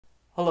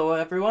Hello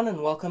everyone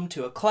and welcome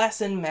to a class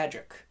in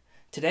magic.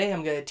 Today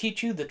I'm going to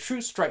teach you the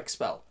True Strike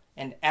spell,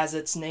 and as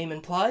its name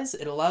implies,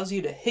 it allows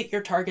you to hit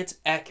your targets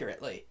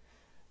accurately.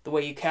 The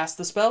way you cast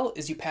the spell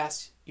is you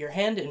pass your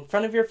hand in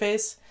front of your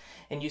face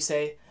and you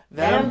say,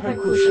 Venom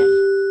Percussion.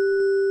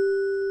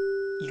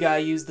 You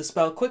gotta use the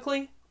spell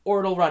quickly or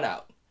it'll run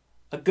out.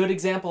 A good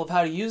example of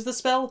how to use the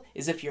spell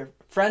is if your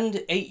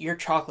friend ate your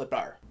chocolate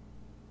bar.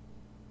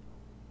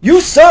 You,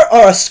 sir,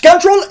 are a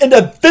scoundrel and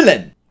a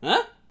villain!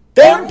 Huh?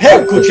 Venom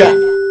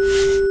Percussion!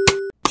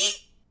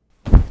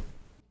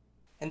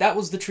 And that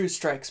was the True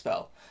Strike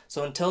spell.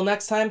 So until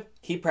next time,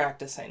 keep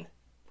practicing.